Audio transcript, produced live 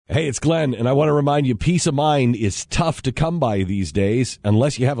Hey, it's Glenn, and I want to remind you, peace of mind is tough to come by these days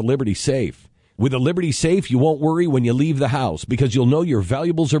unless you have a Liberty Safe. With a Liberty Safe, you won't worry when you leave the house because you'll know your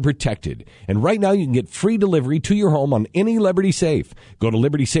valuables are protected. And right now, you can get free delivery to your home on any Liberty Safe. Go to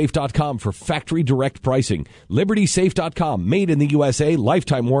LibertySafe.com for factory direct pricing. LibertySafe.com, made in the USA,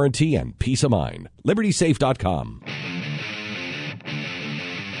 lifetime warranty, and peace of mind. LibertySafe.com.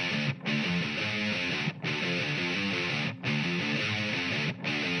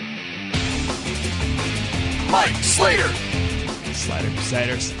 Mike Slater. Slater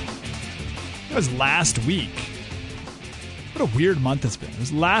Crusaders. It was last week. What a weird month it's been. It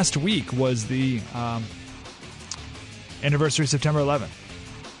was last week was the anniversary of September 11th.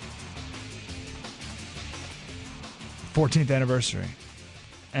 14th anniversary.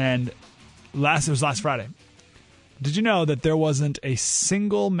 And it was last Friday. Did you know that there wasn't a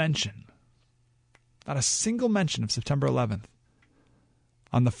single mention, not a single mention of September 11th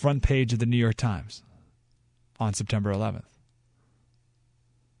on the front page of the New York Times on September 11th?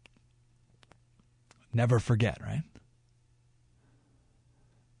 Never forget, right?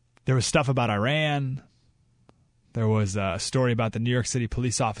 There was stuff about Iran. There was a story about the New York City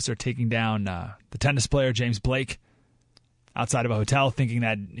police officer taking down the tennis player, James Blake, outside of a hotel thinking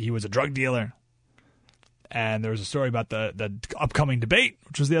that he was a drug dealer. And there was a story about the upcoming debate,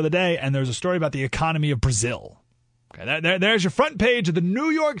 which was the other day. And there was a story about the economy of Brazil. Okay, there's your front page of the New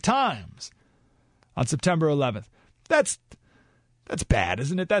York Times on September 11th. That's bad,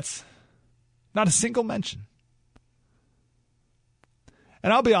 isn't it? That's not a single mention.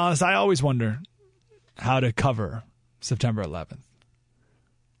 And I'll be honest, I always wonder how to cover September 11th.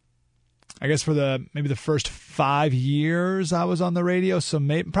 I guess for maybe the first 5 years I was on the radio, so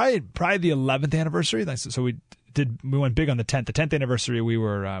probably the 11th anniversary. So we went big on the 10th. The 10th anniversary, we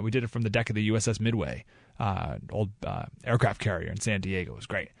did it from the deck of the USS Midway, old aircraft carrier in San Diego. It was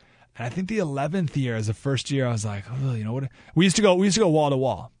great. And I think the 11th year, as the first year, I was like, oh, you know what? We used to go wall to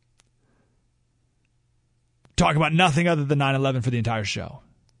wall, talk about nothing other than 9/11 for the entire show.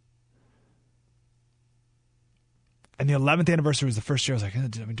 And the 11th anniversary was the first year. I was like,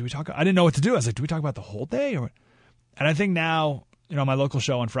 do we talk? I didn't know what to do. I was like, do we talk about the whole day? And I think now, my local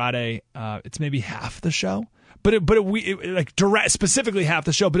show on Friday, it's maybe half the show. But specifically half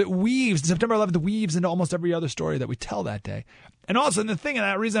the show, but it weaves. September 11th weaves into almost every other story that we tell that day. And also, the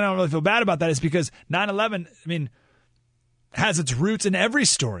reason I don't really feel bad about that is because 9/11, has its roots in every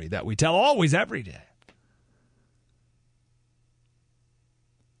story that we tell, always, every day.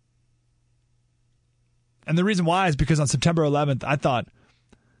 And the reason why is because on September 11th, I thought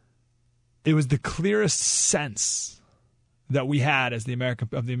it was the clearest sense that we had as the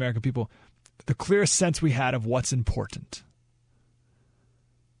American people, the clearest sense we had of what's important.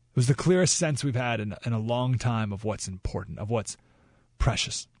 It was the clearest sense we've had in a long time of what's important, of what's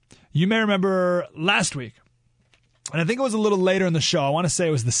precious. You may remember last week, and I think it was a little later in the show. I want to say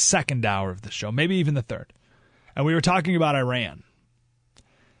it was the second hour of the show, maybe even the third. And we were talking about Iran.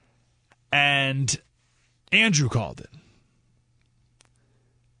 And Andrew called in.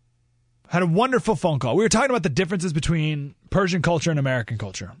 Had a wonderful phone call. We were talking about the differences between Persian culture and American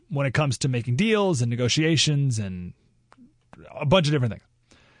culture when it comes to making deals and negotiations and a bunch of different things.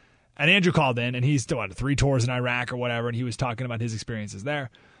 And Andrew called in, and he's done 3 tours in Iraq or whatever, and he was talking about his experiences there.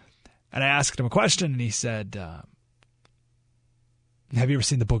 And I asked him a question, and he said, have you ever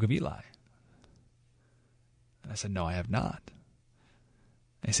seen the Book of Eli? And I said, no, I have not.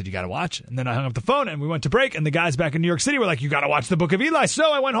 And he said, you got to watch it. And then I hung up the phone, and we went to break, and the guys back in New York City were like, you got to watch the Book of Eli.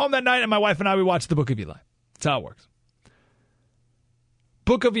 So I went home that night, and my wife and I, we watched the Book of Eli. That's how it works.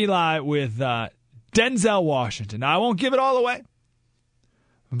 Book of Eli with Denzel Washington. Now, I won't give it all away,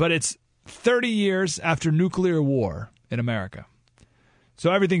 but it's 30 years after nuclear war in America.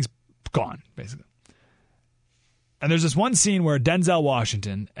 So everything's gone, basically. And there's this one scene where Denzel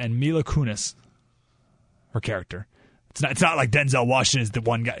Washington and Mila Kunis, her character, it's not like Denzel Washington is the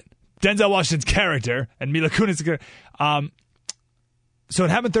one guy. Denzel Washington's character and Mila Kunis' character. So it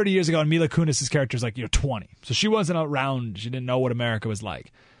happened 30 years ago, and Mila Kunis' character is 20. So she wasn't around. She didn't know what America was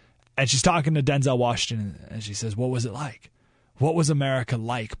like. And she's talking to Denzel Washington, and she says, what was it like? What was America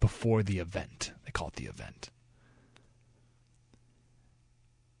like before the event? They call it the event.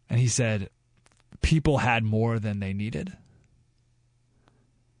 And he said, people had more than they needed.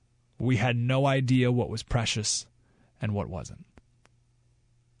 We had no idea what was precious and what wasn't.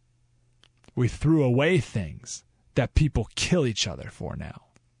 We threw away things that people kill each other for now.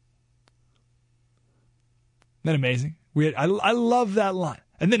 Isn't that amazing? I love that line.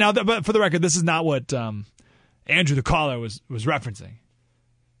 And then but for the record, this is not what Andrew the caller was referencing.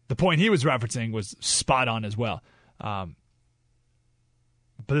 The point he was referencing was spot on as well.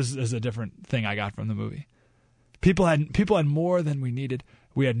 But this is a different thing I got from the movie. People had more than we needed.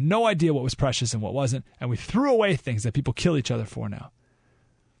 We had no idea what was precious and what wasn't, and we threw away things that people kill each other for now.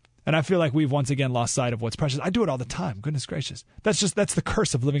 And I feel like we've once again lost sight of what's precious. I do it all the time. Goodness gracious. That's the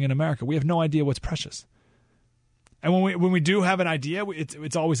curse of living in America. We have no idea what's precious. And when we do have an idea,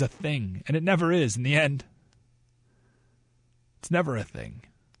 it's always a thing, and it never is in the end. It's never a thing.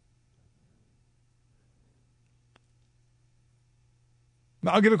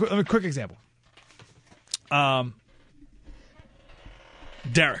 I'll give a quick example.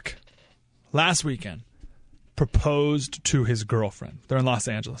 Derek, last weekend, proposed to his girlfriend. They're in Los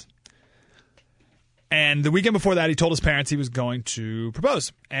Angeles. And the weekend before that, he told his parents he was going to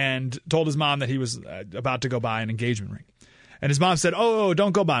propose and told his mom that he was about to go buy an engagement ring. And his mom said, oh,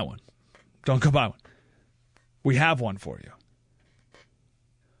 don't go buy one. Don't go buy one. We have one for you.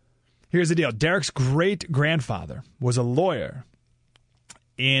 Here's the deal. Derek's great-grandfather was a lawyer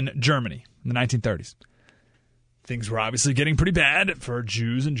in Germany in the 1930s. Things were obviously getting pretty bad for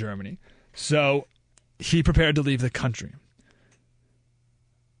Jews in Germany. So he prepared to leave the country.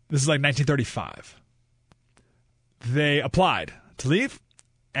 This is like 1935. They applied to leave,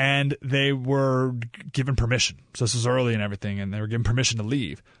 and they were given permission. So this was early and everything, and they were given permission to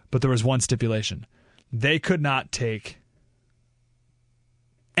leave. But there was one stipulation. They could not take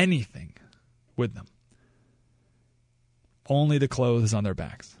anything with them. Only the clothes on their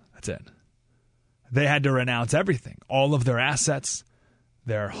backs. That's it. They had to renounce everything. All of their assets,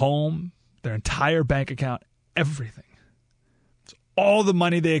 their home, their entire bank account, everything. So all the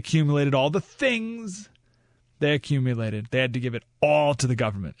money they accumulated, all the things they accumulated, they had to give it all to the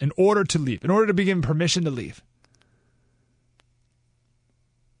government in order to leave, in order to be given permission to leave.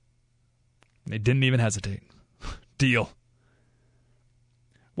 They didn't even hesitate. Deal.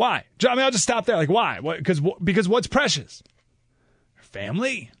 Why? I mean, I'll just stop there. Like, why? Because what's precious? Your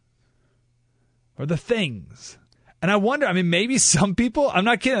family? Or the things? And I wonder, I mean, maybe some people, I'm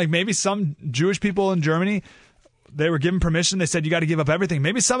not kidding, like maybe some Jewish people in Germany, they were given permission. They said, you got to give up everything.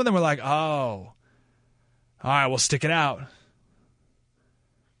 Maybe some of them were like, oh, all right, we'll stick it out.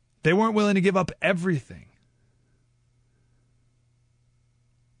 They weren't willing to give up everything.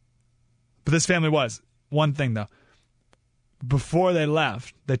 But this family was. One thing, though. Before they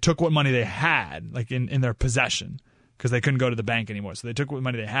left, they took what money they had, like in their possession, because they couldn't go to the bank anymore. So they took what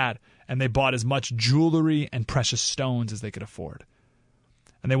money they had, and they bought as much jewelry and precious stones as they could afford.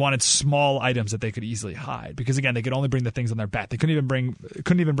 And they wanted small items that they could easily hide, because, again, they could only bring the things on their back. They couldn't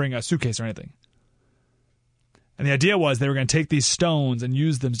even bring a suitcase or anything. And the idea was they were going to take these stones and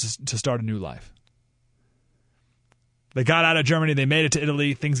use them to start a new life. They got out of Germany. They made it to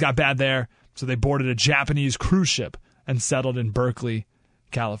Italy. Things got bad there. So they boarded a Japanese cruise ship and settled in Berkeley,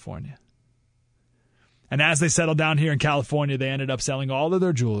 California. And as they settled down here in California, they ended up selling all of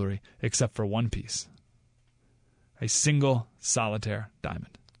their jewelry except for one piece. A single solitaire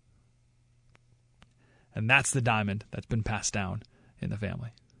diamond. And that's the diamond that's been passed down in the family.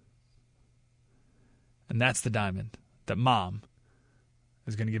 And that's the diamond that Mom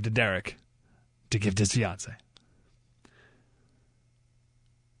is going to give to Derek to give to his fiance.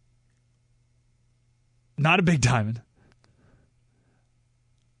 Not a big diamond.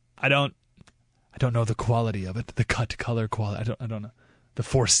 I don't know the quality of it, the cut color quality. I don't know the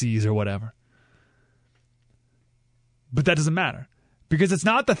 4 C's or whatever. But that doesn't matter, because it's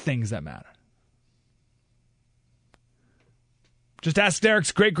not the things that matter. Just ask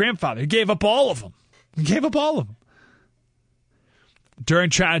Derek's great-grandfather. He gave up all of them. During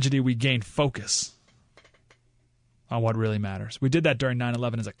tragedy, we gain focus on what really matters. We did that during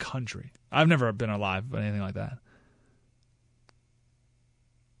 9/11 as a country. I've never been alive but anything like that.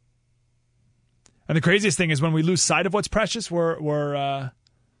 And the craziest thing is when we lose sight of what's precious, we're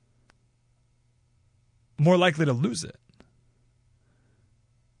more likely to lose it.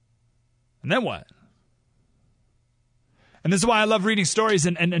 And then what? And this is why I love reading stories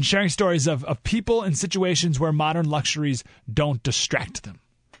and sharing stories of people in situations where modern luxuries don't distract them.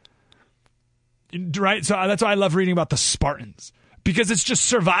 Right? So that's why I love reading about the Spartans. Because it's just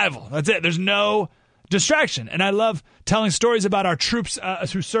survival. That's it. There's no distraction. And I love telling stories about our troops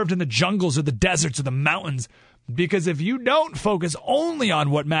who served in the jungles or the deserts or the mountains. Because if you don't focus only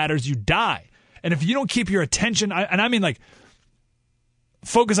on what matters, you die. And if you don't keep your attention, and I mean like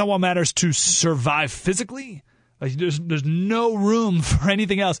focus on what matters to survive physically, like there's no room for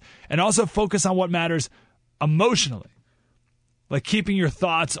anything else. And also focus on what matters emotionally. Like keeping your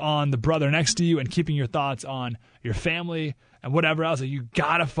thoughts on the brother next to you and keeping your thoughts on your family and whatever else. Like you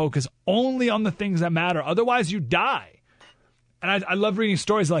got to focus only on the things that matter. Otherwise, you die. And I love reading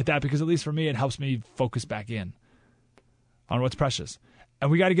stories like that because, at least for me, it helps me focus back in on what's precious. And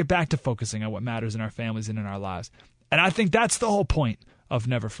we got to get back to focusing on what matters in our families and in our lives. And I think that's the whole point of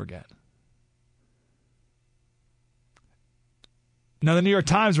Never Forget. Now, the New York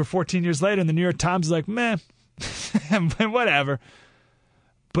Times, we're 14 years later, and the New York Times is like, meh, whatever.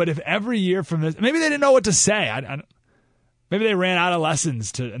 But if every year from this, maybe they didn't know what to say. Maybe they ran out of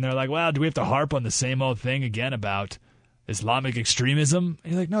lessons, and they're like, well, do we have to harp on the same old thing again about Islamic extremism?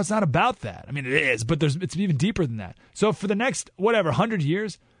 And you're like, no, it's not about that. I mean, it is, but it's even deeper than that. So for the next, 100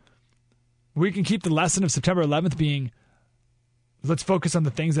 years, we can keep the lesson of September 11th being, let's focus on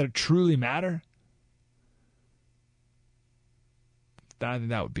the things that truly matter. I think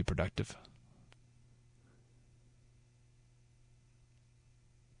that would be productive.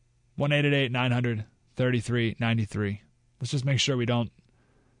 1-888-900-3393. Let's just make sure we don't.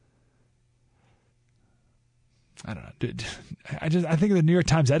 I don't know. Dude, I think the New York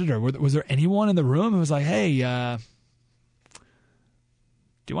Times editor, was there anyone in the room who was like, hey, do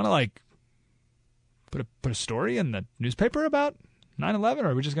you want to like put a story in the newspaper about 9/11, or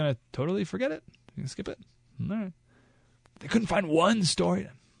are we just going to totally forget it? You can skip it? All right. They couldn't find one story.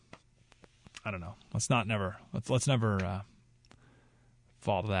 I don't know. Let's never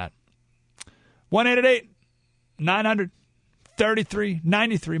fall to that.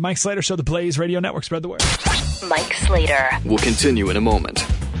 1-888-900-3393. Mike Slater Show, the Blaze Radio Network. Spread the word. Mike Slater. We'll continue in a moment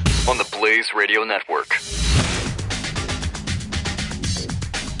on the Blaze Radio Network.